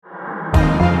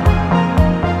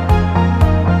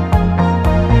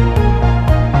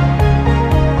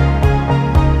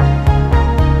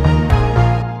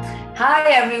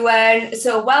everyone.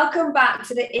 So welcome back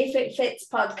to the If It Fits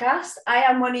podcast. I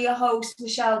am one of your hosts,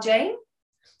 Michelle Jane.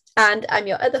 And I'm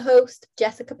your other host,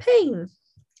 Jessica Payne.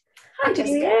 Hi, Happy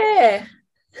Jessica. New Year.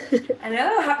 I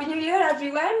know, Happy New Year,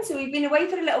 everyone. So we've been away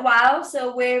for a little while,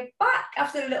 so we're back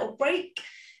after a little break.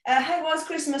 How was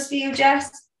Christmas for you,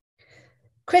 Jess?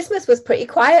 Christmas was pretty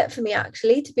quiet for me,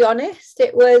 actually, to be honest.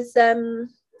 It was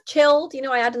chilled.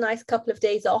 I had a nice couple of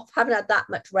days off. Haven't had that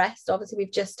much rest. Obviously,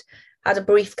 we've just had a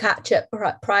brief catch up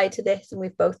prior to this, and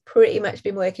we've both pretty much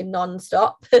been working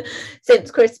non-stop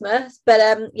since Christmas.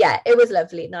 But yeah, it was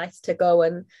lovely. Nice to go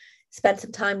and spend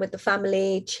some time with the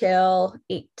family, chill,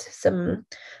 eat some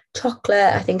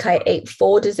chocolate. I think I ate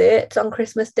 4 desserts on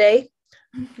Christmas Day.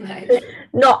 Nice.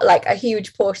 Not like a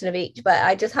huge portion of each, but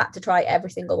I just had to try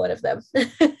every single one of them.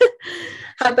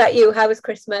 How about you? How was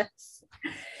Christmas?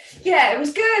 Yeah, it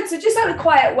was good. So just had a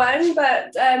quiet one,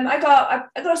 but I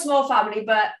got a small family,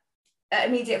 but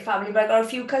immediate family, but I got a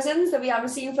few cousins that we haven't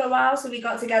seen for a while, so we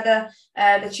got together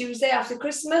the Tuesday after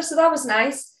Christmas, so that was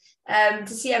nice to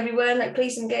see everyone, like play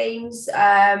some games.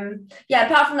 Yeah,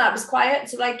 apart from that, it was quiet.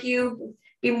 So like you,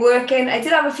 been working. I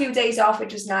did have a few days off,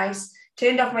 which was nice.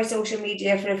 Turned off my social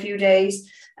media for a few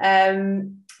days.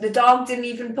 The dog didn't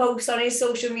even post on his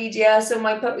social media, so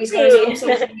my puppy's got his own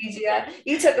social media.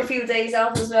 You took a few days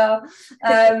off as well.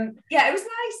 Yeah, it was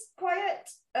nice, quiet.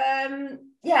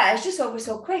 Yeah, it's just over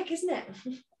so quick, isn't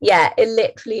it? Yeah, it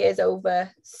literally is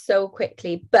over so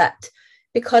quickly. But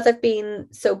because I've been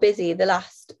so busy the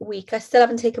last week, I still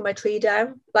haven't taken my tree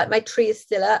down. Like, my tree is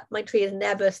still up. My tree is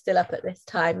never still up at this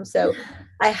time. So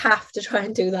I have to try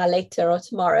and do that later or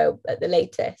tomorrow at the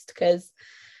latest, because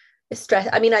it's stress.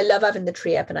 I mean, I love having the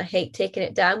tree up and I hate taking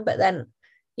it down. But then,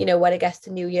 when it gets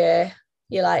to New Year,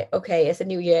 you're like, okay, it's a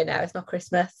new year now. It's not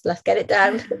Christmas. Let's get it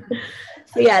down.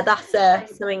 So yeah, that's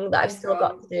something that I've still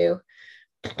got to do.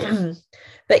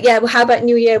 But yeah, well, how about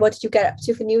New Year? What did you get up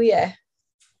to for New Year?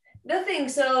 Nothing.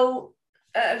 So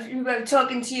we were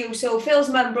talking to you. So Phil's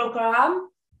mum broke her arm.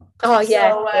 Oh yeah.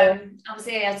 So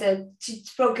obviously she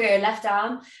broke her left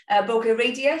arm, broke her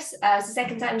radius. It's the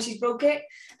second time she's broke it.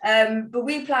 But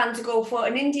we planned to go for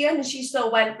an Indian, and she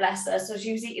still went, bless her. So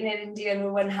she was eating an Indian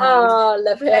with one hand. Oh,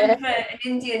 love it. Went for an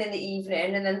Indian in the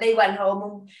evening, and then they went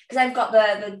home because I've got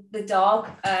the dog,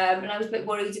 and I was a bit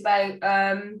worried about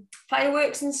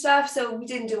fireworks and stuff. So we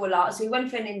didn't do a lot. So we went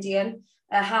for an Indian,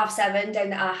 7:30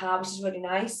 down at Aha, which is really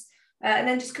nice. And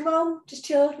then just come home, just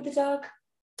chilled with the dog.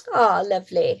 Oh,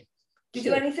 lovely. Did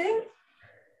you do anything?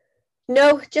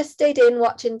 No, just stayed in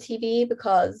watching TV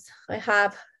because I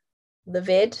have the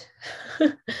vid.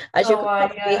 As you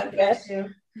can bless you.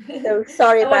 So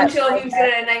sorry about. I'm sure who's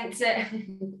going to announce it.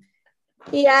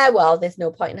 Yeah, well, there's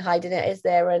no point in hiding it, is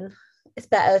there? And it's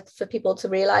better for people to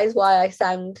realise why I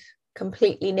sound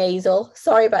completely nasal.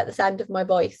 Sorry about the sound of my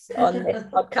voice on this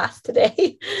podcast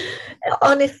today.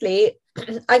 Honestly,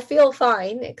 I feel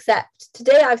fine, except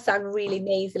today I sound really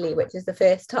nasally, which is the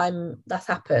first time that's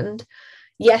happened.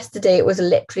 Yesterday it was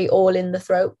literally all in the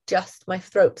throat. Just my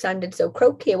throat sounded so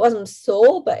croaky. It wasn't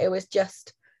sore, but it was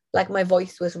just like my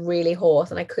voice was really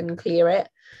hoarse and I couldn't clear it.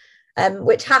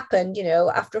 Which happened,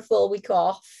 after a full week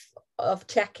off of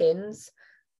check-ins,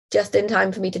 just in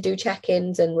time for me to do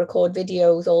check-ins and record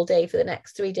videos all day for the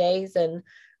next 3 days, and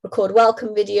record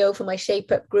welcome video for my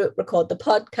Shape Up group, record the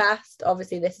podcast.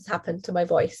 Obviously this has happened to my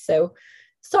voice, so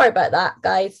sorry about that,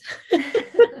 guys.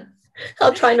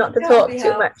 I'll try not to talk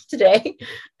too much today.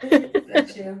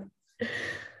 Bless you.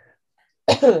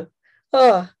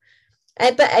 But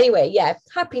anyway, yeah,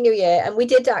 Happy New Year. And we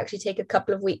did actually take a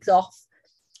couple of weeks off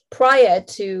prior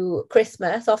to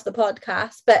Christmas off the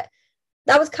podcast, but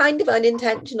that was kind of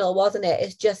unintentional, wasn't it?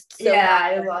 It's just so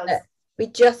it was. We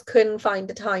just couldn't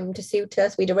find a time to suit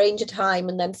us. We'd arrange a time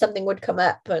and then something would come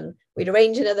up, and we'd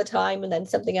arrange another time and then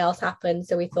something else happened.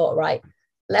 So we thought, right,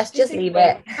 let's just leave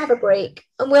it, have a break,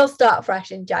 and we'll start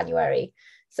fresh in January.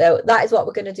 So that is what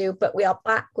we're going to do. But we are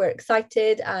back. We're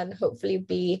excited, and hopefully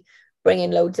be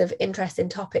bringing loads of interesting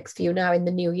topics for you now in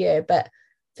the new year. But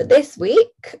for this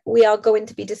week, we are going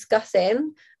to be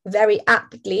discussing, very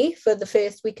aptly for the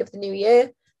first week of the new year,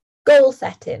 goal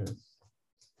setting.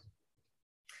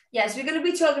 Yes, we're going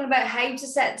to be talking about how to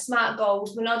set smart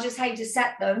goals, but not just how to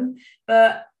set them,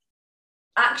 but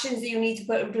actions that you need to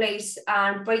put in place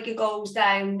and break your goals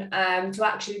down to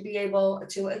actually be able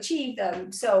to achieve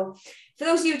them. So for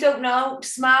those of you who don't know,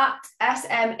 SMART,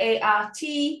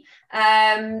 S-M-A-R-T,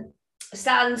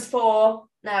 stands for,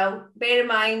 now bear in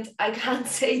mind, I can't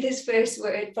say this first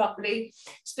word properly,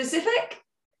 specific.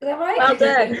 Is that right? Well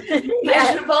done.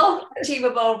 Measurable,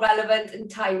 achievable, relevant, and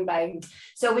time-bound.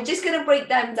 So we're just going to break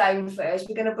them down first.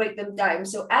 We're going to break them down.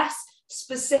 So S,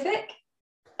 specific.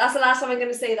 That's the last time I'm going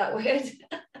to say that word.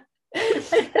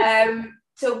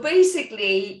 So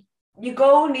basically, your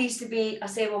goal needs to be, I'll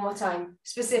say it one more time,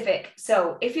 specific.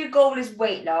 So if your goal is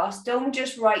weight loss, don't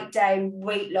just write down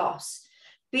weight loss.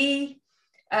 Be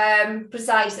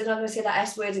precise. I'm not going to say that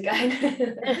S word again.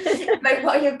 About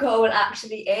what your goal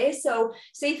actually is. So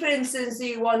say, for instance,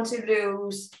 you want to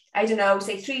lose, I don't know,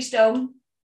 say 3 stone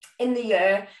in the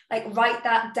year, like write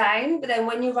that down. But then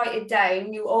when you write it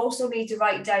down, you also need to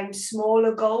write down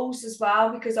smaller goals as well,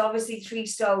 because obviously 3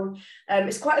 stone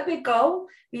is quite a big goal.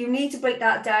 You need to break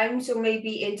that down, so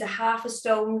maybe into half a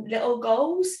stone little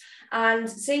goals. And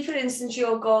say, for instance,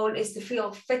 your goal is to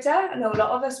feel fitter. I know a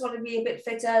lot of us want to be a bit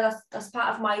fitter. That's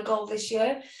part of my goal this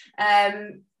year.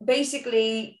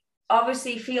 Basically,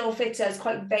 obviously feel fitter is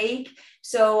quite vague,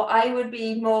 so I would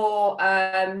be more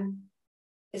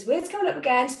is words coming up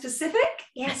again? Specific?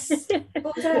 Yes.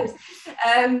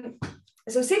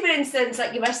 So say, for instance,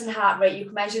 like your resting heart rate, you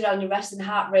can measure on your resting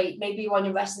heart rate. Maybe you want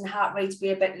your resting heart rate to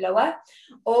be a bit lower,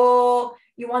 or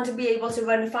you want to be able to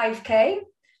run 5K,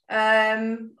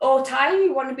 or time,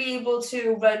 you want to be able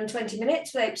to run 20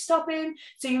 minutes without stopping.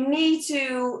 So you need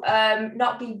to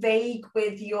not be vague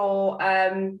with your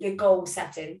goal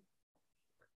setting.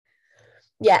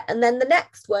 Yeah, and then the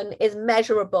next one is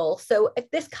measurable. So if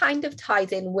this kind of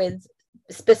ties in with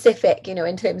specific, you know,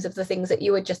 in terms of the things that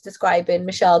you were just describing,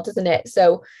 Michelle, doesn't it?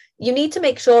 So you need to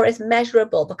make sure it's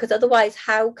measurable, because otherwise,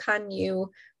 how can you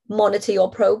monitor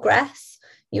your progress?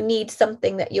 You need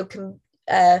something that you can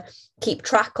keep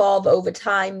track of over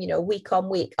time, you know, week on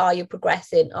week. Are you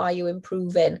progressing? Are you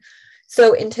improving?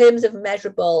 So in terms of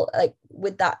measurable, like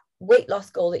with that weight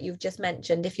loss goal that you've just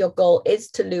mentioned, if your goal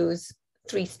is to lose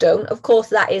 3 stone, of course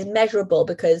that is measurable,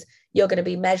 because you're going to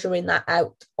be measuring that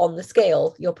out on the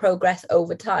scale, your progress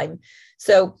over time.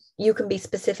 So you can be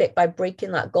specific by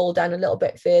breaking that goal down a little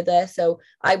bit further. So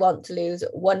I want to lose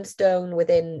 1 stone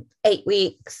within 8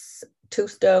 weeks, 2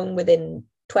 stone within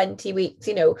 20 weeks,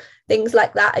 you know, things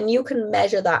like that. And you can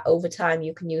measure that over time.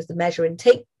 You can use the measuring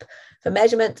tape for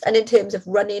measurements. And in terms of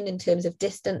running, in terms of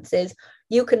distances,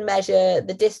 you can measure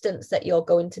the distance that you're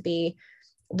going to be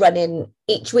running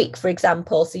each week, for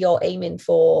example. So you're aiming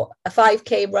for a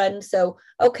 5K run. So,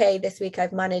 okay, this week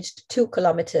I've managed 2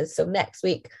 kilometers. So next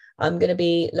week I'm going to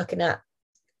be looking at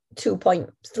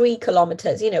 2.3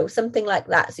 kilometers, you know, something like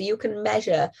that. So you can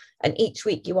measure, and each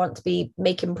week you want to be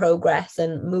making progress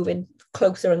and moving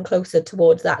closer and closer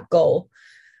towards that goal.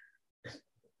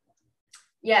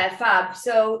 Yeah, fab.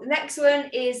 So the next one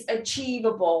is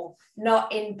achievable,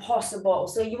 not impossible.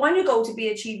 So you want your goal to be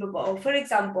achievable. For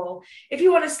example, if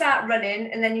you want to start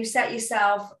running and then you set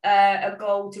yourself a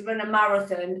goal to run a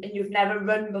marathon and you've never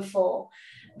run before,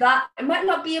 that it might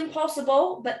not be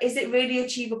impossible, but is it really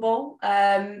achievable?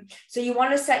 So you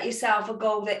want to set yourself a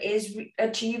goal that is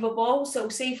achievable. So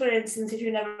say, for instance, if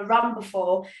you've never run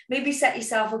before, maybe set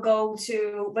yourself a goal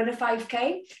to run a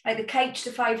 5K. Like the Couch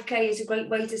to 5K is a great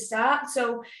way to start.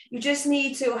 So you just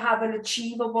need to have an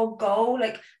achievable goal.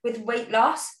 Like with weight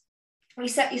loss, you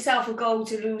set yourself a goal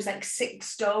to lose like 6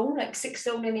 stone, like 6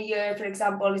 stone in a year, for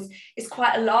example, is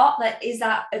quite a lot. Like, is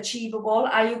that achievable?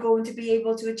 Are you going to be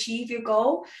able to achieve your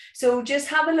goal? So just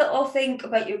have a little think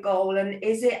about your goal, and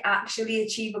is it actually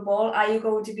achievable? Are you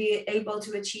going to be able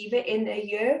to achieve it in a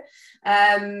year?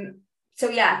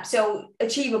 So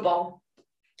achievable.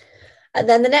 And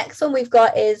then the next one we've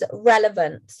got is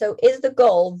relevant. So is the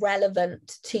goal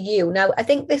relevant to you? Now, I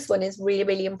think this one is really,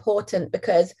 really important,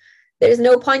 because there is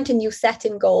no point in you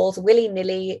setting goals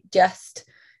willy-nilly just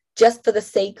for the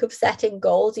sake of setting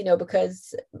goals, you know,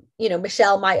 because, you know,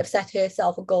 Michelle might have set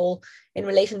herself a goal in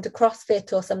relation to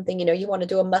CrossFit or something, you know, you want to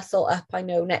do a muscle up, I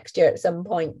know, next year at some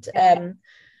point.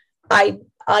 I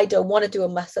don't want to do a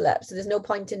muscle up. So there's no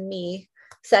point in me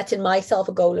setting myself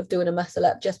a goal of doing a muscle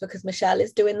up just because Michelle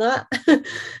is doing that,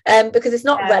 because it's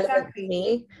not relevant to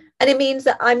me. And it means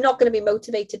that I'm not going to be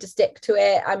motivated to stick to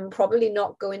it. I'm probably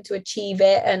not going to achieve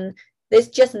it. And there's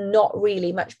just not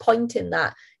really much point in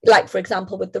that. Like, for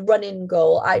example, with the running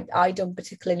goal, I don't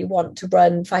particularly want to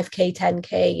run 5K,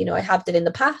 10K. You know, I have done in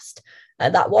the past.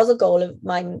 And that was a goal of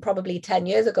mine probably 10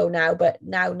 years ago now, but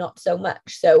now not so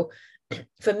much. So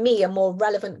for me, a more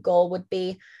relevant goal would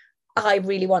be, I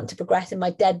really want to progress in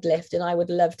my deadlift, and I would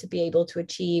love to be able to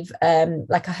achieve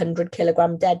like 100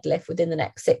 kilogram deadlift within the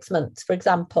next 6 months, for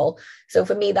example. So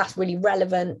for me, that's really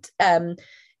relevant.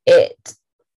 It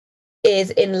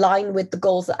is in line with the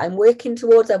goals that I'm working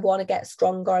towards. I want to get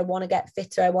stronger. I want to get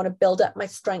fitter. I want to build up my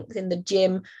strength in the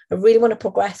gym. I really want to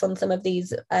progress on some of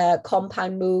these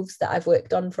compound moves that I've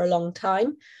worked on for a long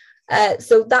time.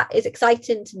 So that is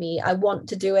exciting to me. I want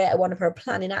to do it. I want to put a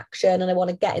plan in action, and I want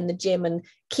to get in the gym and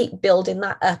keep building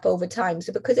that up over time.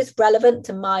 So because it's relevant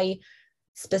to my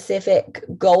specific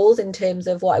goals in terms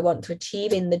of what I want to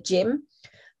achieve in the gym,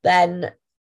 then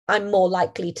I'm more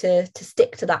likely to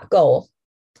stick to that goal.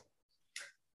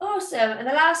 Awesome. And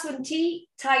the last one,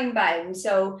 time bound.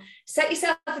 So set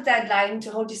yourself a deadline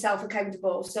to hold yourself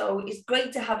accountable. So it's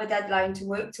great to have a deadline to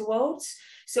work towards.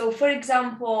 So for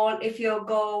example, if your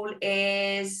goal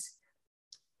is,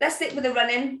 let's stick with the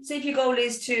running. So if your goal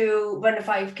is to run a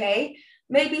 5K,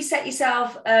 maybe set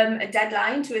yourself a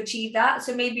deadline to achieve that.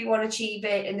 So maybe you want to achieve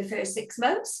it in the first 6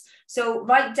 months. So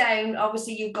write down,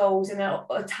 obviously, your goals and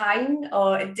a time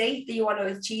or a date that you want to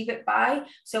achieve it by.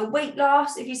 So weight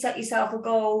loss, if you set yourself a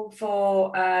goal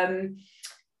for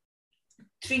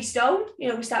 3 stone,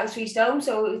 we start with 3 stone.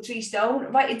 So 3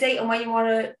 stone, write a date on when you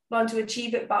want to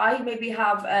achieve it by. Maybe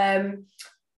have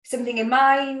something in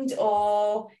mind,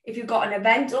 or if you've got an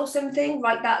event or something,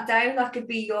 write that down. That could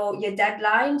be your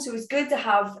deadline. So it's good to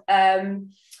have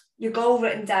your goal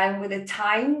written down with a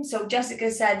time. So Jessica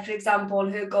said, for example,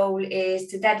 her goal is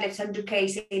to deadlift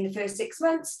 100k in the first 6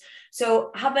 months.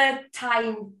 So have a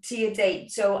time to your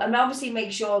date. So, and obviously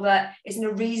make sure that it's in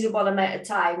a reasonable amount of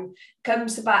time.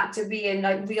 Comes back to being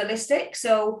like realistic.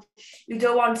 So you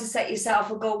don't want to set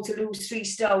yourself a goal to lose 3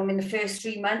 stone in the first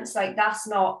 3 months. Like that's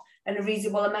not in a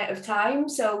reasonable amount of time.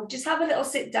 So just have a little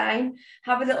sit down,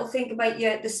 have a little think about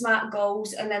the SMART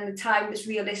goals, and then the time that's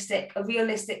realistic, a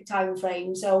realistic time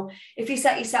frame. So if you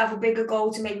set yourself a bigger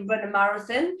goal to maybe run a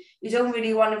marathon, you don't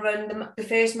really want to run the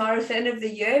first marathon of the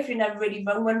year if you've never really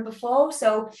run one before.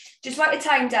 So just write a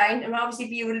time down and obviously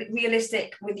be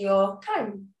realistic with your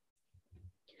time.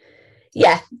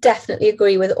 Yeah, definitely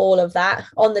agree with all of that.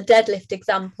 On the deadlift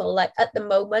example, like at the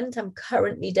moment, I'm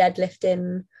currently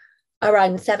deadlifting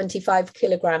around 75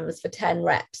 kilograms for 10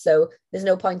 reps. So there's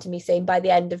no point in me saying by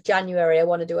the end of January, I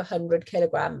want to do 100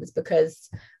 kilograms, because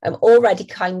I'm already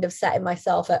kind of setting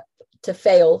myself up to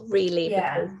fail, really.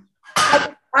 Yeah.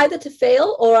 Either to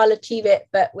fail or I'll achieve it,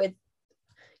 but with,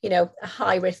 a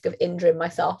high risk of injuring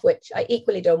myself, which I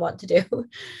equally don't want to do.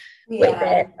 Yeah. With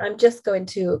it, I'm just going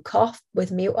to cough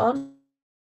with mute on.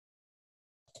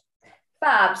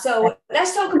 Fab. So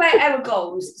let's talk about our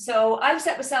goals. So I've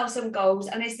set myself some goals,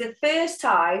 and it's the first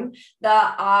time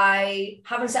that I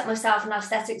haven't set myself an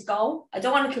aesthetics goal. I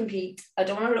don't want to compete. I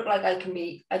don't want to look like I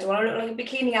compete. I don't want to look like a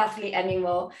bikini athlete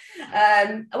anymore.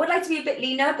 I would like to be a bit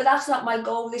leaner, but that's not my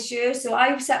goal this year. So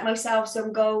I've set myself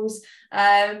some goals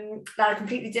that are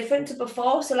completely different to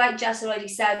before. So like Jess already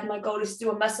said, my goal is to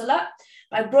do a muscle up.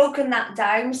 I've broken that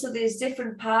down. So there's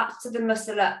different parts to the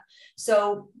muscle up.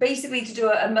 So basically to do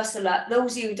a muscle up,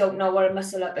 those of you who don't know what a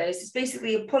muscle up is, it's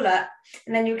basically a pull up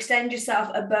and then you extend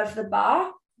yourself above the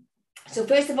bar. So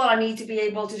first of all, I need to be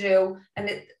able to do an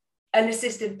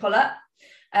assisted pull up,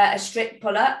 a strict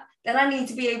pull up. Then I need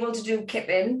to be able to do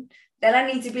kipping. Then I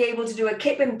need to be able to do a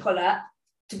kipping pull up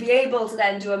to be able to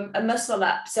then do a muscle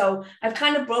up. So I've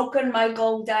kind of broken my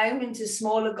goal down into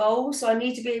smaller goals. So I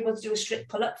need to be able to do a strict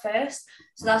pull up first.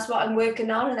 So that's what I'm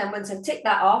working on. And then once I tick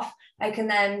that off, I can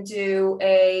then do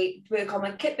work on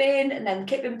my kipping and then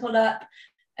kipping pull up.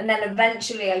 And then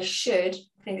eventually I should,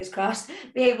 fingers crossed,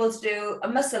 be able to do a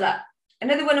muscle up.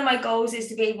 Another one of my goals is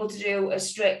to be able to do a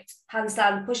strict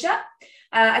handstand push up.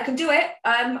 I can do it.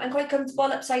 I'm quite comfortable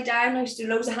upside down. I used to do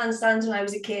loads of handstands when I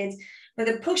was a kid. With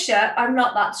a push-up, I'm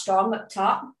not that strong up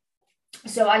top,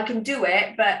 so I can do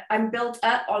it, but I'm built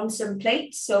up on some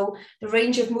plates, so the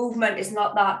range of movement is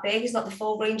not that big. It's not the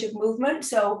full range of movement.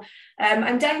 So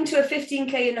I'm down to a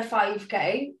 15k and a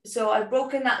 5k. So I've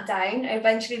broken that down. I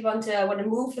eventually want to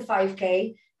move the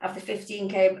 5k, have the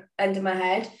 15k under my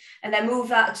head, and then move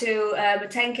that to a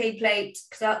 10k plate,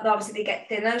 because obviously they get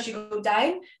thinner as you go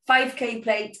down, 5k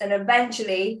plate, and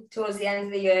eventually towards the end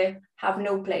of the year have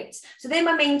no plates. So they're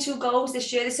my main 2 goals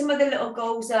this year. There's some other little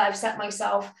goals that I've set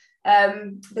myself,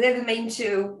 but they're the main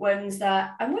 2 ones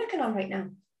that I'm working on right now.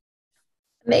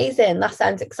 Amazing. That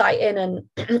sounds exciting.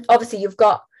 And obviously you've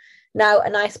got now a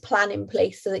nice plan in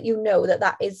place so that you know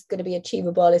that is going to be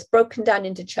achievable. It's broken down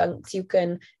into chunks. You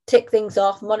can tick things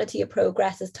off, monitor your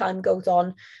progress as time goes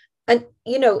on. And,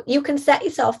 you can set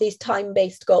yourself these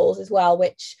time-based goals as well,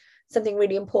 which is something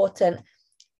really important.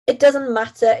 It doesn't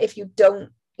matter if you don't,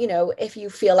 if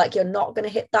you feel like you're not going to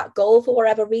hit that goal for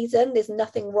whatever reason. There's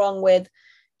nothing wrong with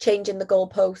changing the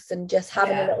goalposts and just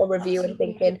having a little review and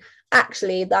thinking,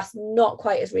 actually, that's not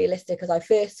quite as realistic as I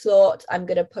first thought. I'm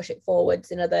going to push it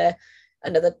forwards another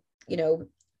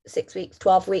 6 weeks,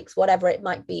 12 weeks, whatever it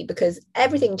might be, because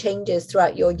everything changes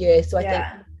throughout your year. So I think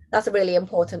that's a really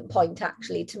important point,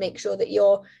 actually, to make sure that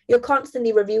you're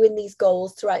constantly reviewing these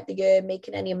goals throughout the year,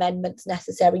 making any amendments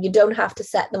necessary. You don't have to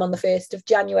set them on the 1st of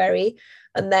January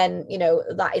and then, you know,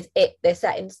 that is it, they're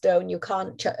set in stone. You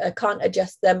can't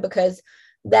adjust them, because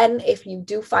then if you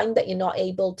do find that you're not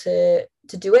able to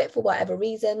do it for whatever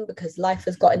reason, because life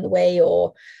has got in the way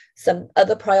or some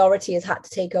other priority has had to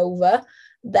take over,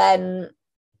 then,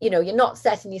 you know, you're not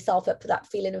setting yourself up for that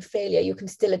feeling of failure. You can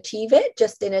still achieve it,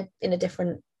 just in a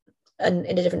different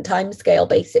time scale,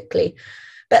 basically.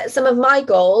 But some of my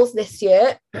goals this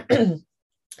year,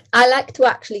 I like to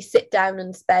actually sit down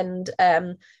and spend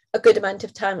a good amount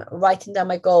of time writing down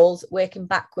my goals, working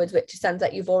backwards, which sounds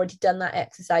like you've already done that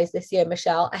exercise this year,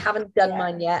 Michelle. I haven't done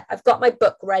mine yet. I've got my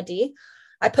book ready.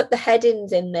 I put the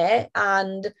headings in there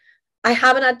and I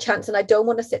haven't had a chance, and I don't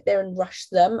want to sit there and rush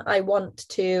them. I want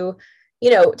to, you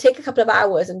know, take a couple of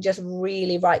hours and just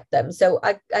really write them. So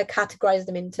I categorize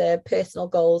them into personal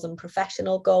goals and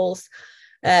professional goals.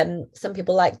 Some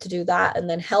people like to do that, and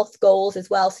then health goals as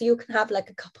well. So you can have like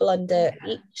a couple under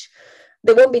each.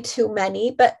 There won't be too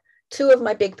many, but 2 of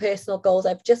my big personal goals,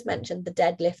 I've just mentioned the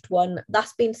deadlift one.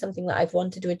 That's been something that I've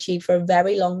wanted to achieve for a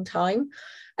very long time.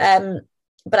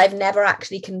 But I've never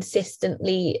actually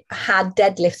consistently had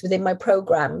deadlifts within my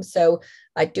program. So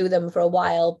I do them for a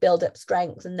while, build up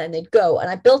strength, and then they'd go. And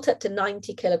I built up to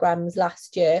 90 kilograms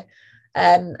last year.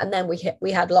 And then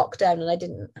we had lockdown, and I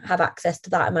didn't have access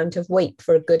to that amount of weight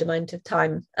for a good amount of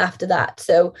time after that.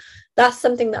 So that's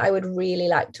something that I would really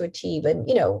like to achieve. And,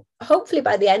 you know, hopefully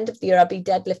by the end of the year, I'll be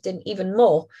deadlifting even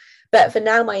more. But for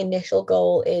now, my initial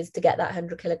goal is to get that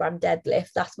 100-kilogram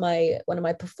deadlift. That's one of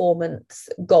my performance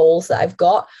goals that I've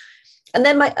got. And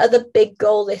then my other big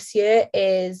goal this year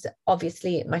is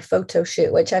obviously my photo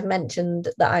shoot, which I've mentioned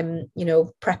that I'm, you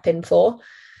know, prepping for.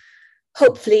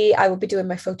 Hopefully, I will be doing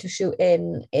my photo shoot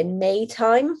in May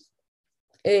time,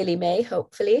 early May,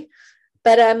 hopefully.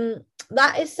 But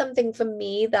that is something for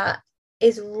me that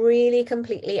is really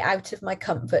completely out of my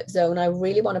comfort zone. I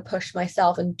really want to push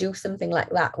myself and do something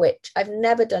like that, which I've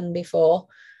never done before.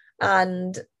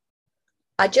 And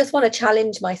I just want to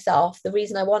challenge myself. The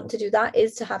reason I want to do that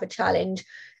is to have a challenge.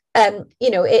 You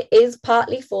know, it is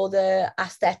partly for the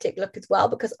aesthetic look as well,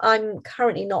 because I'm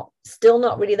currently still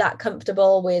not really that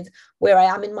comfortable with where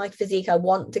I am in my physique. I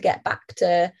want to get back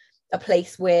to a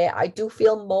place where I do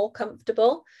feel more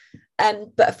comfortable.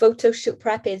 But a photo shoot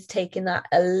prep is taking that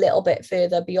a little bit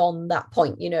further beyond that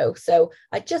point, you know. So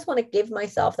I just want to give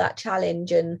myself that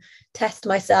challenge and test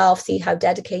myself, see how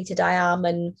dedicated I am,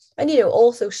 and you know,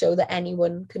 also show that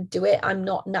anyone can do it. I'm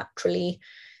not naturally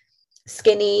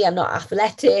skinny, I'm not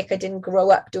athletic, I didn't grow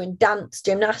up doing dance,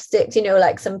 gymnastics, you know,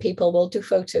 like some people will do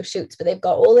photo shoots, but they've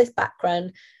got all this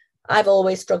background. I've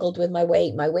always struggled with my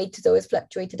weight. My weight has always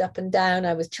fluctuated up and down.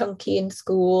 I was chunky in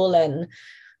school, and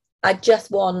I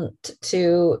just want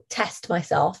to test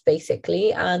myself,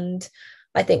 basically. And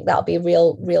I think that'll be a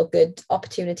real good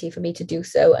opportunity for me to do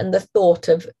so. And the thought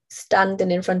of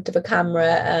standing in front of a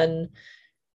camera and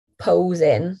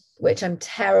posing, which I'm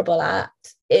terrible at,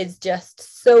 is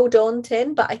just so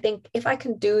daunting. But I think if I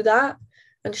can do that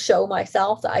and show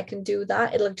myself that I can do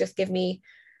that, it'll just give me,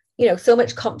 you know, so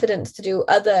much confidence to do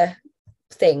other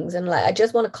things. And like, I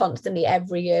just want to constantly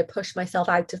every year push myself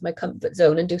out of my comfort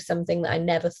zone and do something that I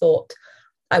never thought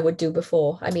I would do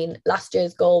before. I mean, last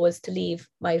year's goal was to leave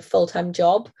my full-time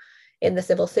job in the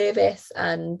civil service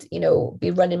and, you know,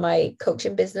 be running my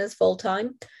coaching business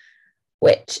full-time,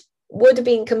 which would have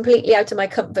been completely out of my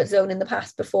comfort zone in the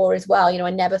past before as well. You know,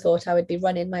 I never thought I would be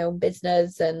running my own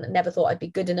business and never thought I'd be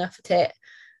good enough at it.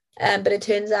 But it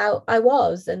turns out I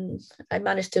was, and I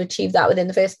managed to achieve that within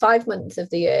the first 5 months of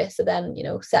the year. So then, you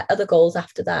know, set other goals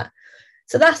after that.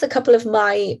 So that's a couple of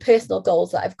my personal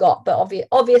goals that I've got. But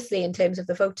obviously, in terms of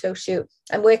the photo shoot,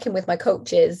 I'm working with my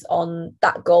coaches on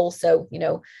that goal. So, you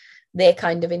know, they're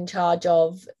kind of in charge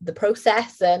of the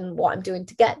process and what I'm doing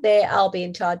to get there. I'll be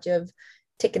in charge of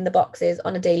ticking the boxes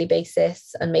on a daily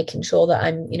basis and making sure that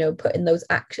I'm, you know, putting those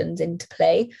actions into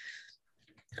play.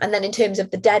 And then in terms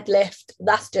of the deadlift,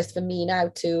 that's just for me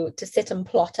now to sit and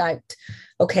plot out,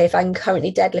 okay, if I'm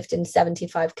currently deadlifting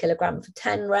 75 kilograms for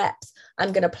 10 reps,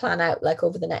 I'm going to plan out like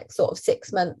over the next sort of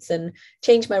 6 months and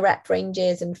change my rep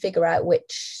ranges and figure out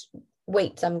which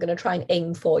weights I'm going to try and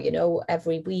aim for, you know,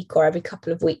 every week or every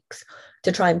couple of weeks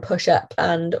to try and push up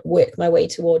and work my way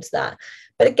towards that.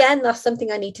 But again, that's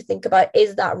something I need to think about.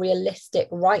 Is that realistic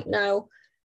right now?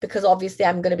 Because obviously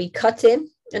I'm going to be cutting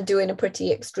and doing a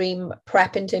pretty extreme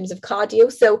prep in terms of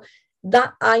cardio. So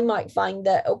that I might find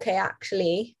that, okay,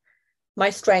 actually my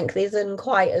strength isn't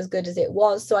quite as good as it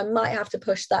was. So I might have to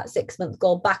push that 6 month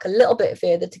goal back a little bit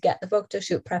further to get the photo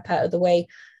shoot prep out of the way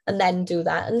and then do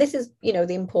that. And this is, you know,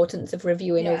 the importance of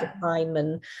reviewing over time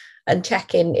and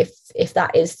checking if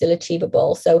that is still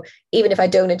achievable. So even if I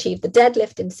don't achieve the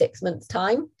deadlift in 6 months'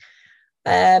 time,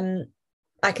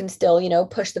 I can still, you know,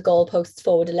 push the goalposts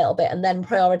forward a little bit and then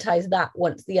prioritize that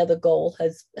once the other goal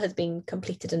has been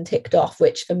completed and ticked off,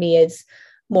 which for me is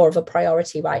more of a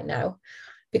priority right now.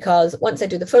 Because once I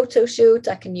do the photo shoot,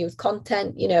 I can use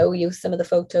content, you know, use some of the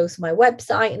photos for my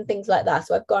website and things like that.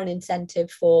 So I've got an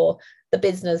incentive for the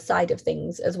business side of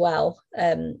things as well,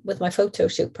 with my photo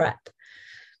shoot prep.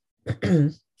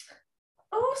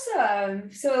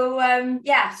 Awesome. So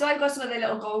so I've got some other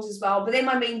little goals as well, but they're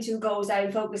my main two goals that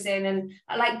I'm focusing. And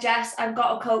like Jess, I've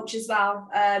got a coach as well,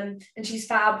 and she's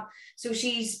fab. So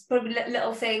she's probably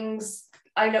little things.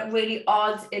 I look really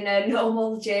odd in a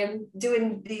normal gym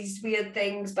doing these weird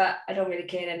things, but I don't really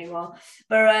care anymore.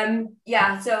 But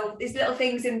so there's little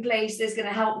things in place that's going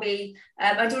to help me.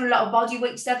 I'm doing a lot of body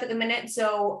weight stuff at the minute.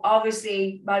 So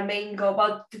obviously my main goal,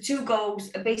 well, the two goals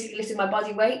are basically lifting my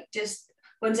body weight, just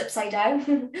one's upside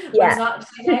down, one's not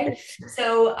upside down.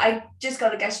 So I just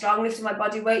got to get strong lifting my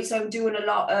body weight. So I'm doing a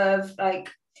lot of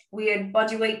like weird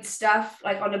body weight stuff,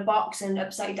 like on a box and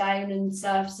upside down and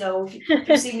stuff. So if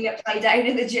you see me upside down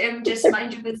in the gym, just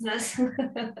mind your business.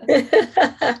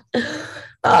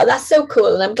 Oh, that's so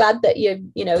cool. And I'm glad that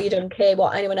you don't care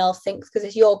what anyone else thinks, because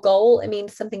it's your goal. It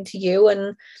means something to you,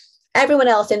 and everyone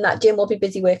else in that gym will be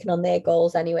busy working on their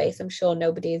goals anyway. So I'm sure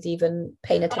nobody is even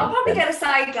paying attention. I'll probably get a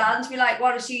side glance, be like,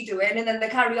 what is she doing? And then they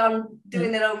carry on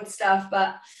doing their own stuff.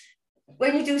 But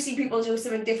when you do see people do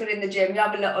something different in the gym, you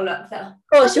have a little look. So, of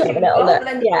course, you have a little look.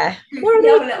 Yeah. You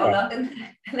have a little look, and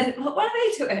then what are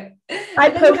they doing?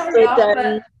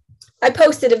 I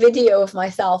posted a video of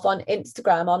myself on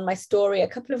Instagram on my story a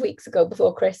couple of weeks ago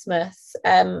before Christmas,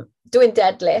 doing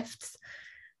deadlifts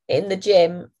in the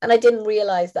gym, and I didn't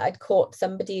realize that I'd caught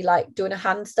somebody like doing a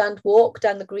handstand walk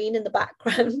down the green in the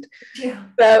background. Yeah.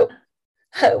 So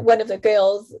one of the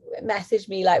girls messaged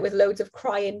me like with loads of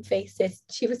crying faces.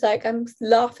 She was like, I'm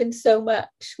laughing so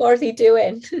much, what is he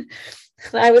doing? And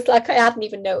I was like, I hadn't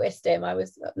even noticed him, I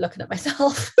was looking at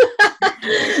myself.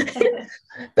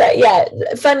 But yeah,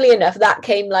 funnily enough, that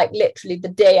came like literally the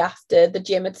day after the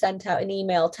gym had sent out an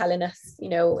email telling us, you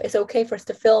know, it's okay for us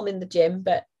to film in the gym,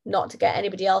 but not to get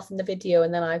anybody else in the video.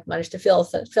 And then I managed to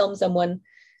film someone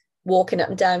walking up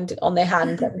and down on their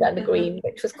hands up and down the green,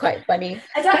 which was quite funny.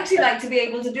 I'd actually like to be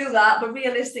able to do that, but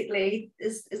realistically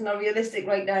it's not realistic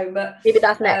right now. But maybe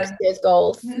that's next year's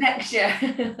goals. Next year.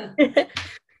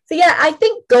 So yeah, I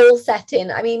think goal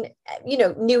setting, I mean, you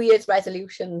know, New Year's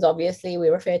resolutions, obviously we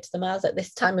refer to them as at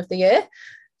this time of the year.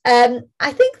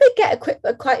 I think they get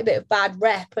quite a bit of bad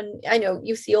rep, and I know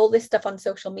you see all this stuff on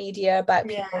social media about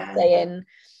people saying,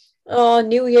 oh,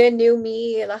 new year, new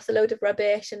me, that's a load of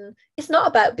rubbish. And it's not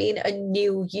about being a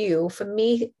new you. For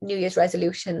me, New Year's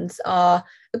resolutions are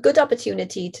a good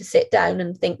opportunity to sit down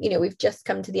and think, you know, we've just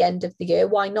come to the end of the year,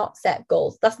 why not set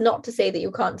goals? That's not to say that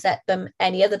you can't set them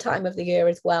any other time of the year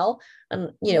as well.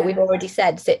 And, you know, we've already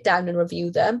said sit down and review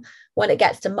them. When it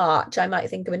gets to March, I might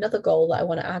think of another goal that I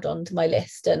want to add on to my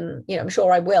list. And, you know, I'm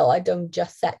sure I will. I don't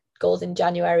just set goals in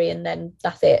January and then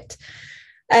that's it.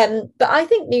 But I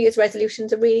think New Year's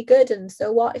resolutions are really good. And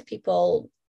so what if people,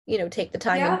 you know, take the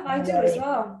time I do as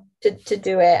well. to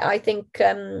do it? I think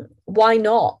why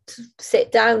not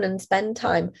sit down and spend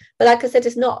time? But like I said,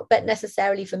 it's not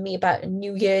necessarily for me about a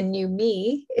new year, new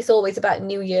me. It's always about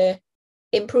new year,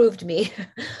 improved me.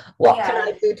 What can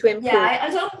I do to improve? Yeah, I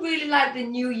don't really like the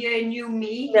new year, new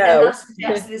me. No. That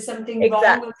suggests there's something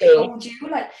wrong with the old you.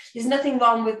 Like, there's nothing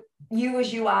wrong with you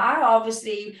as you are.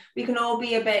 Obviously, we can all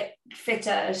be a bit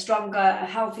fitter, stronger,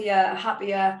 healthier,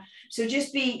 happier. So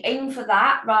just aim for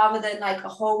that rather than like a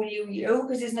whole new you,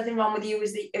 because there's nothing wrong with you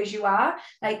as you are.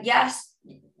 Like, yes,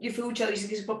 your food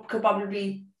choices could probably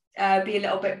be a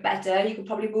little bit better. You could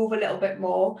probably move a little bit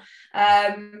more.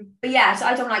 But yeah, so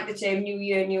I don't like the term new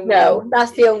year, new me. No,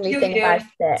 that's the only thing about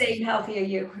it. Staying healthier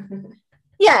you.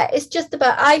 Yeah, it's just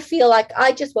about, I feel like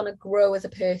I just want to grow as a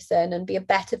person and be a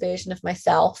better version of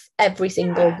myself every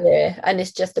single year. And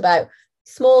it's just about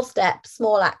small steps,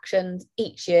 small actions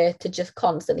each year to just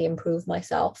constantly improve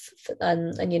myself.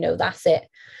 And you know, that's it.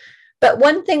 But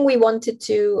one thing we wanted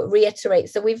to reiterate,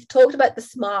 so we've talked about the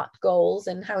SMART goals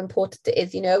and how important it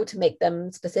is, you know, to make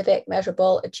them specific,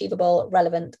 measurable, achievable,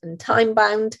 relevant, and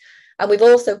time-bound. And we've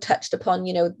also touched upon,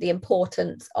 you know, the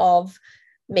importance of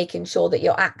making sure that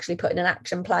you're actually putting an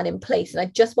action plan in place. And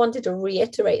I just wanted to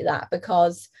reiterate that,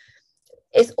 because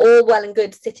it's all well and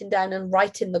good sitting down and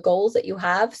writing the goals that you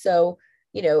have. So,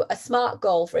 you know, a SMART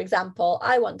goal, for example,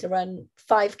 I want to run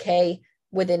 5K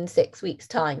within 6 weeks'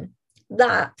 time.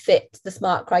 That fits the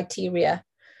SMART criteria.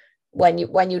 when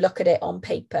you look at it on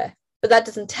paper, but that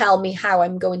doesn't tell me how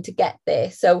I'm going to get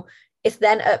there. So it's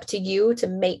then up to you to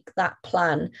make that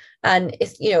plan. And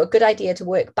it's, you know, a good idea to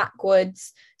work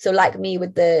backwards. So like me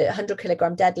with the 100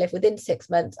 kilogram deadlift, within 6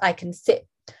 months, I can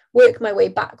work my way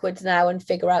backwards now and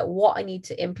figure out what I need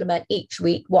to implement each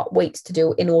week, what weights to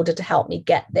do in order to help me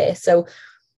get there. So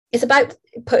it's about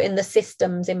putting the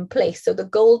systems in place. So the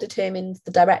goal determines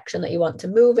the direction that you want to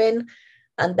move in.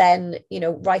 And then, you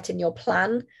know, writing your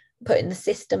plan, putting the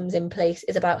systems in place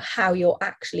is about how you're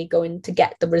actually going to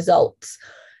get the results.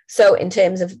 So in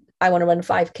terms of, I want to run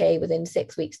 5K within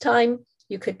 6 weeks' time,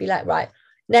 you could be like, right,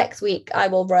 next week I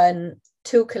will run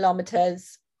 2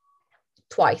 kilometers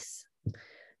twice.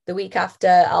 The week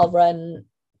after I'll run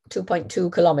 2.2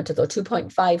 kilometers or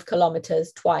 2.5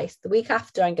 kilometers twice. The week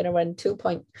after I'm going to run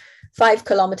 2.5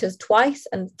 kilometers twice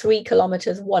and 3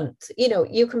 kilometers once. You know,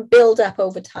 you can build up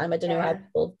over time. I don't know how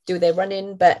people do their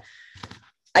running, but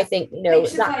I think, you know,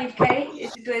 that 5K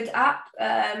is a good app.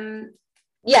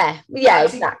 Yeah,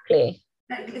 exactly.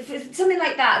 Something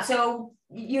like that. So,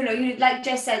 you know, you, like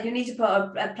Jess said, you need to put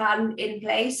a plan in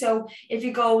place. So if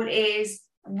your goal is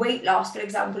weight loss, for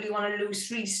example, you want to lose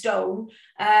 3 stone,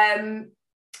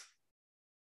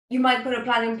 you might put a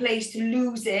plan in place to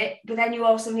lose it, but then you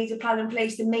also need a plan in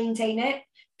place to maintain it.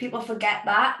 People forget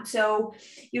that. So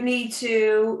you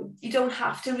don't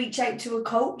have to reach out to a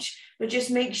coach, but just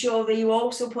make sure that you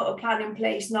also put a plan in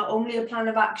place, not only a plan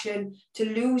of action to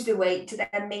lose the weight, to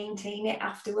then maintain it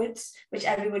afterwards, which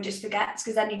everyone just forgets,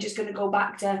 because then you're just going to go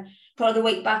back to put the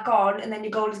weight back on, and then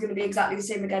your goal is going to be exactly the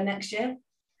same again next year.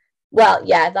 Well,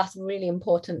 yeah, that's really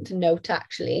important to note,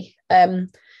 actually.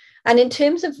 And in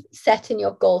terms of setting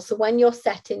your goals, so when you're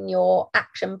setting your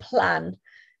action plan,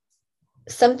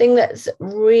 something that's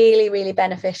really, really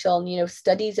beneficial, and, you know,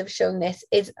 studies have shown this,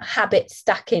 is habit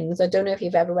stacking. So I don't know if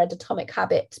you've ever read Atomic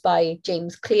Habits by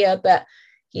James Clear, but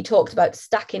he talks about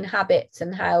stacking habits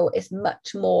and how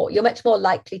you're much more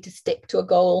likely to stick to a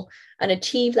goal and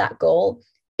achieve that goal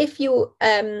if you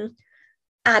add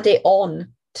it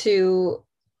on to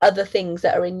other things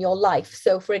that are in your life.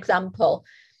 So for example,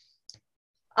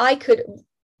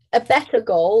 a better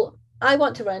goal, I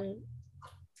want to run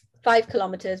 5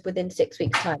 kilometers within 6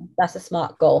 weeks' time. That's a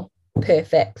smart goal.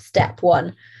 Perfect. Step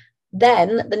 1.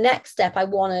 Then the next step, I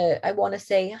want to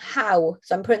say how.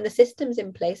 So I'm putting the systems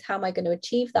in place. How am I going to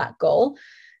achieve that goal?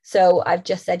 So I've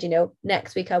just said, you know,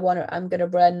 next week I'm going to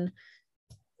run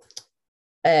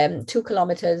 2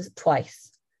 kilometers twice.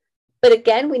 But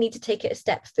again, we need to take it a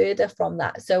step further from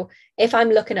that. So if I'm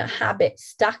looking at habit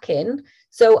stacking,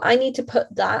 so I need to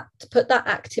put that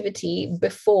activity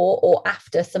before or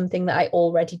after something that I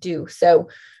already do. So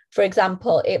for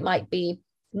example, it might be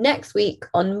next week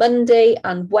on Monday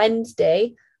and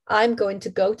Wednesday, I'm going to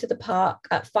go to the park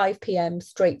at 5 p.m.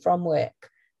 straight from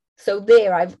work. So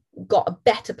there I've got a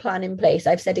better plan in place.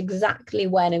 I've said exactly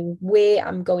when and where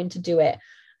I'm going to do it.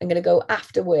 I'm going to go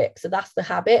after work. So that's the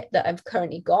habit that I've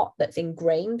currently got that's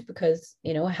ingrained, because,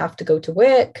 you know, I have to go to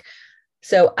work.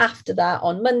 So after that,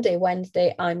 on Monday,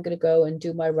 Wednesday, I'm going to go and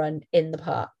do my run in the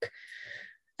park.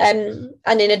 And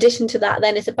in addition to that,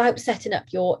 then it's about setting up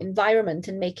your environment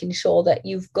and making sure that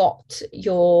you've got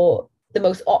the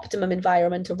most optimum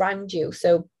environment around you.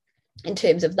 So in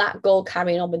terms of that goal,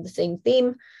 carrying on with the same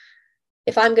theme,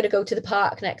 if I'm going to go to the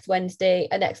park next Monday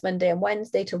and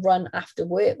Wednesday to run after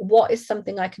work, what is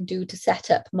something I can do to set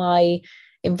up my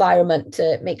environment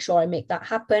to make sure I make that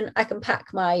happen? I can pack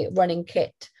my running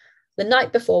kit the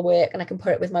night before work and I can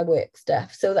put it with my work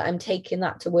stuff so that I'm taking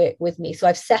that to work with me. So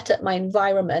I've set up my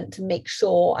environment to make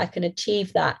sure I can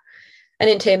achieve that. And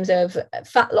in terms of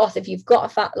fat loss, if you've got a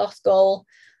fat loss goal,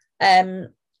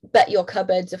 but your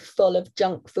cupboards are full of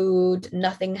junk food,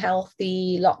 nothing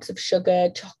healthy, lots of sugar,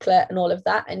 chocolate, and all of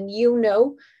that, and you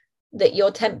know that you're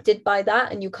tempted by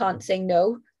that and you can't say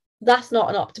no, that's not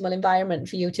an optimal environment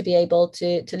for you to be able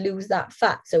to lose that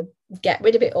fat. So get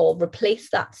rid of it all, replace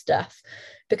that stuff,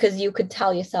 because you could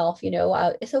tell yourself, you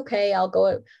know, it's okay, I'll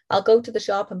go to the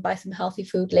shop and buy some healthy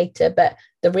food later. But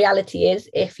the reality is,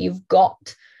 if you've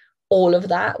got all of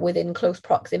that within close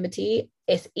proximity,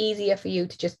 it's easier for you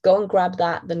to just go and grab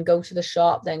that than go to the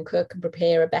shop, then cook and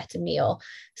prepare a better meal.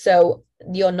 So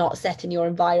you're not setting your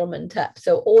environment up.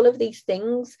 So all of these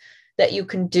things that you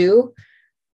can do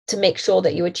to make sure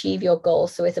that you achieve your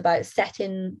goals. So it's about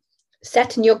setting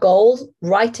your goals,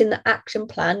 writing the action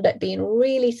plan, but being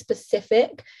really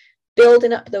specific,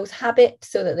 building up those habits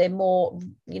so that they're more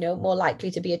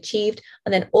likely to be achieved,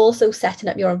 and then also setting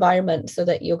up your environment so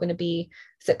that you're going to be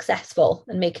successful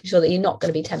and making sure that you're not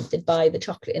going to be tempted by the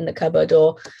chocolate in the cupboard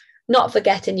or not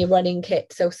forgetting your running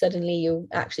kit. So suddenly you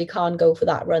actually can't go for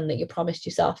that run that you promised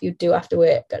yourself you do after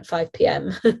work at 5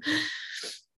 p.m.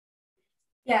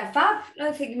 Yeah, fab.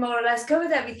 I think more or less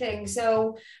covered everything.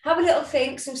 So have a little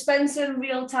think. So spend some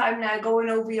real time now going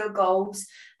over your goals.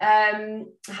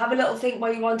 Have a little think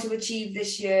what you want to achieve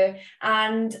this year.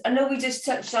 And I know we just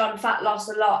touched on fat loss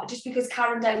a lot. Just because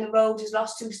Karen down the road has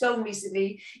lost 2 stone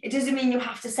recently, it doesn't mean you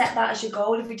have to set that as your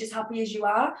goal if you're just happy as you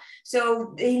are.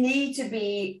 So they need to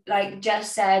be, like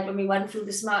Jess said when we went through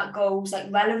the SMART goals,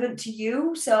 like relevant to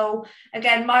you. So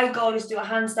again, my goal is to do a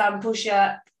handstand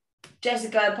push-up.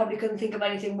 Jessica probably couldn't think of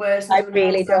anything worse. I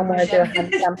really don't want to do a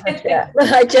handstand push-up.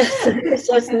 It's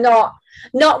just not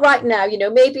right now.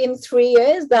 Maybe in 3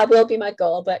 years that will be my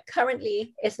goal, but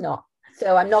currently it's not.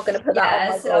 So I'm not going to put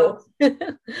that on my goal.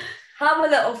 Have a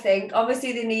little think.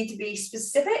 Obviously, they need to be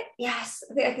specific. Yes,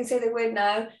 I think I can say the word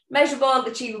now. Measurable,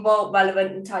 achievable,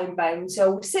 relevant, and time-bound.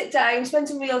 So sit down, spend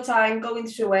some real time going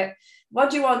through it. What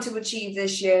do you want to achieve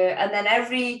this year? And then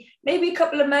maybe a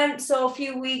couple of months or a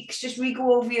few weeks, just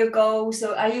re-go over your goals.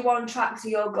 So are you on track to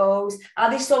your goals? Are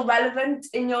they still relevant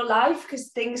in your life? Because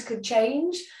things could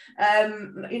change.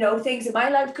 Things in my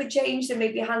life could change. So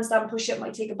maybe a handstand push-up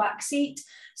might take a back seat.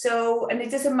 So, and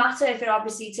it doesn't matter if it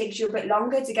obviously takes you a bit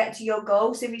longer to get to your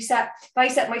goal. So if I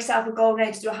set myself a goal now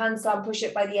to do a handstand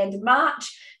push-up by the end of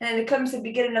March, and then it comes to the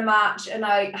beginning of March and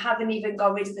I haven't even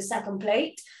got rid of the second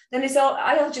plate, then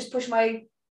I'll just push my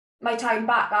time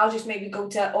back. I'll just maybe go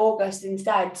to August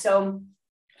instead. So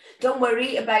don't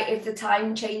worry about if the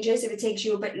time changes, if it takes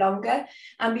you a bit longer.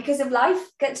 And because of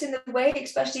life gets in the way,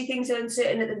 especially things are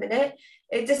uncertain at the minute,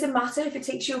 it doesn't matter if it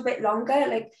takes you a bit longer.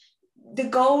 Like the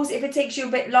goals, if it takes you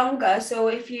a bit longer, so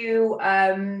if you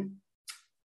don't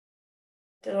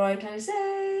know what I'm trying to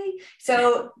say.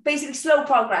 So basically slow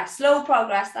progress,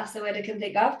 that's the word I can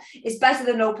think of. It's better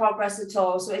than no progress at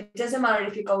all. So it doesn't matter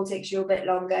if your goal takes you a bit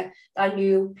longer than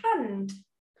you planned.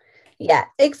 Yeah,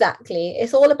 exactly.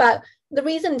 It's all about, the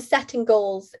reason setting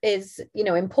goals is,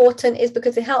 important is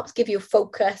because it helps give you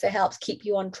focus. It helps keep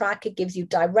you on track. It gives you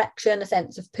direction, a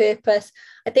sense of purpose.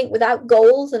 I think without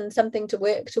goals and something to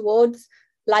work towards,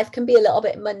 life can be a little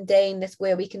bit mundane. This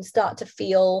where we can start to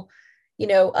feel,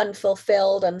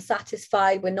 unfulfilled,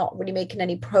 unsatisfied. We're not really making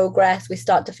any progress. We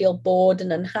start to feel bored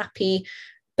and unhappy.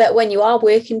 But when you are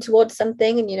working towards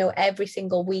something and, every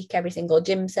single week, every single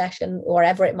gym session,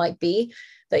 wherever it might be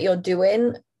that you're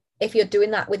doing, if you're doing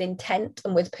that with intent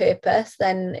and with purpose,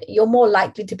 then you're more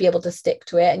likely to be able to stick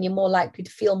to it, and you're more likely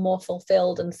to feel more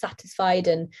fulfilled and satisfied.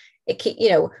 And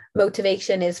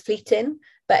motivation is fleeting,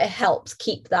 but it helps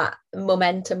keep that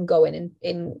momentum going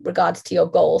in regards to your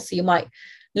goals. So you might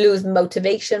lose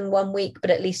motivation one week, but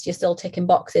at least you're still ticking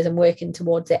boxes and working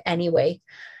towards it anyway.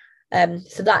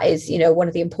 So that is, one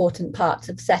of the important parts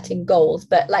of setting goals.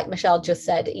 But like Michelle just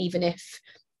said, even if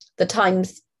the time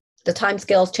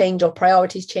scales change or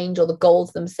priorities change or the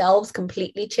goals themselves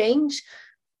completely change,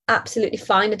 absolutely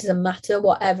fine. It doesn't matter.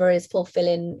 Whatever is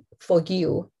fulfilling for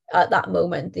you at that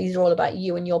moment. These are all about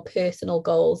you and your personal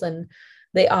goals, and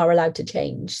they are allowed to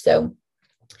change. So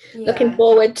looking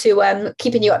forward to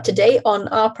keeping you up to date on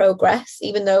our progress,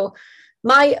 even though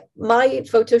my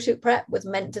photo shoot prep was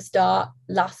meant to start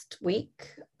last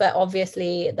week, but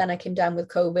obviously then I came down with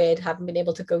COVID, haven't been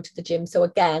able to go to the gym. So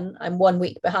again, I'm 1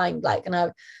 week behind,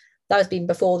 that was been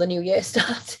before the new year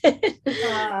started.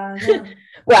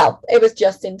 Well, it was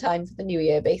just in time for the new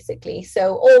year, basically.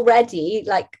 So already,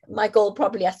 my goal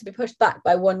probably has to be pushed back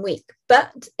by 1 week,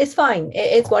 but it's fine.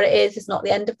 It is what it is. It's not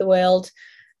the end of the world.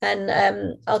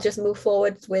 And I'll just move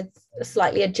forward with a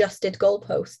slightly adjusted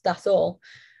goalpost. That's all,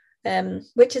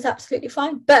 which is absolutely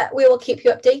fine. But we will keep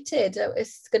you updated.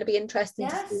 It's going to be interesting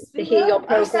to hear your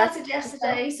progress. I started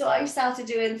yesterday, so I started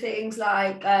doing things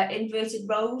like inverted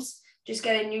rows, just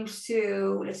getting used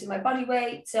to lifting my body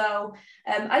weight. So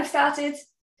I've started,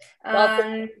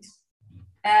 and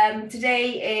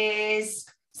today is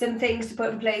some things to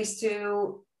put in place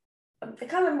to, I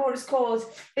can't remember what it's called.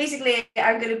 Basically,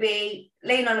 I'm going to be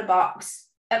laying on a box,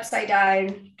 upside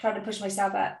down, trying to push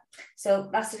myself up. So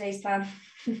that's today's plan.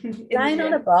 Lying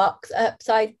on a box,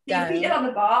 upside down. Your feet are on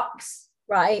the box.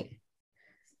 Right.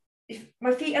 If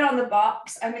my feet are on the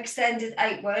box, I'm extended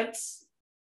outwards,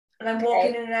 and I'm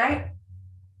walking in and out.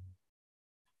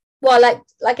 Well,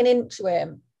 like an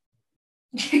inchworm.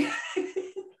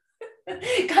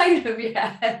 Kind of,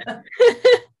 yeah.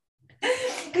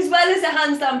 As well as a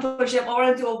handstand push-up, I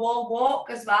want to do a wall walk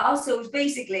as well. So it's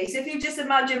basically, if you just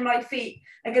imagine my feet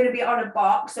are going to be on a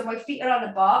box, so my feet are on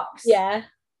a box. Yeah.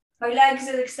 My legs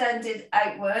are extended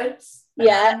outwards.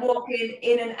 Yeah. I'm walking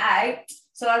in and out.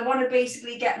 So I want to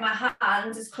basically get my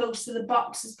hands as close to the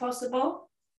box as possible.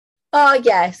 Oh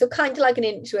yeah, so kind of like an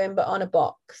inchworm, but on a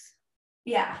box.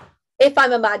 Yeah. If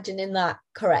I'm imagining that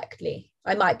correctly.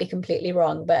 I might be completely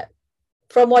wrong, but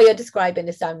from what you're describing,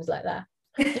 it sounds like that.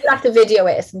 You'll have to video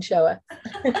it and show us.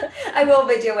 I will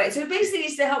video it. So it basically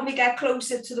is to help me get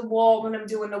closer to the wall when I'm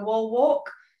doing the wall walk.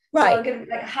 Right. So I'm going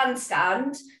to like a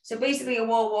handstand. So basically a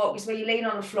wall walk is where you're laying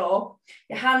on the floor,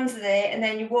 your hands are there, and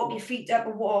then you walk your feet up a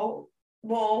wall,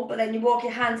 but then you walk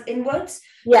your hands inwards.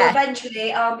 Yeah. So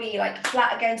eventually I'll be like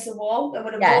flat against the wall. I'm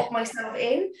going to walk myself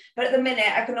in. But at the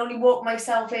minute I can only walk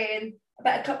myself in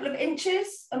about a couple of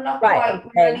inches. I'm not quite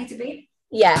where I need to be.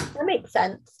 Yeah, that makes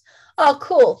sense. Oh,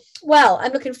 cool. Well,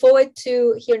 I'm looking forward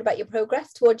to hearing about your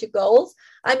progress towards your goals.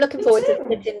 I'm looking forward to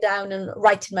sitting down and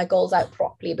writing my goals out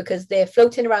properly because they're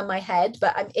floating around my head,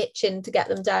 but I'm itching to get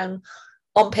them down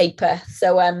on paper.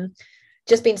 So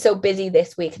just been so busy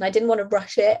this week and I didn't want to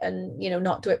rush it and, you know,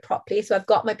 not do it properly. So I've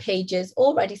got my pages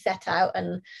already set out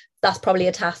and that's probably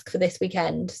a task for this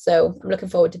weekend. So I'm looking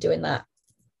forward to doing that.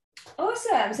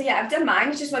 Awesome. So yeah, I've done mine.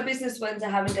 It's just my business ones I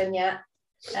haven't done yet.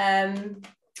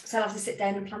 So I'll have to sit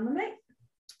down and plan them out.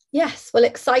 Yes, well,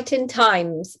 exciting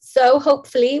times. So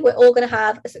hopefully we're all going to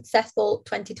have a successful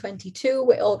 2022.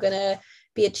 We're all going to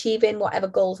be achieving whatever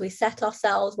goals we set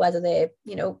ourselves, whether they're,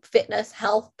 you know, fitness,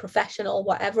 health, professional,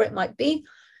 whatever it might be.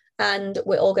 And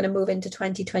we're all going to move into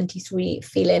 2023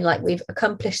 feeling like we've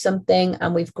accomplished something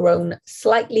and we've grown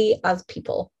slightly as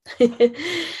people.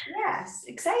 Yes,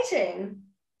 exciting.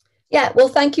 Yeah, well,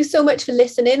 thank you so much for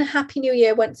listening. Happy New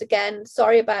Year once again.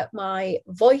 Sorry about my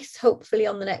voice. Hopefully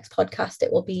on the next podcast,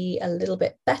 it will be a little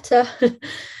bit better.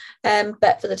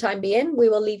 But for the time being, we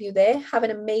will leave you there. Have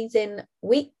an amazing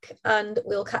week and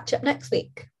we'll catch up next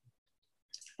week.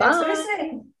 Thanks for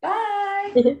listening.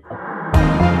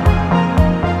 Bye.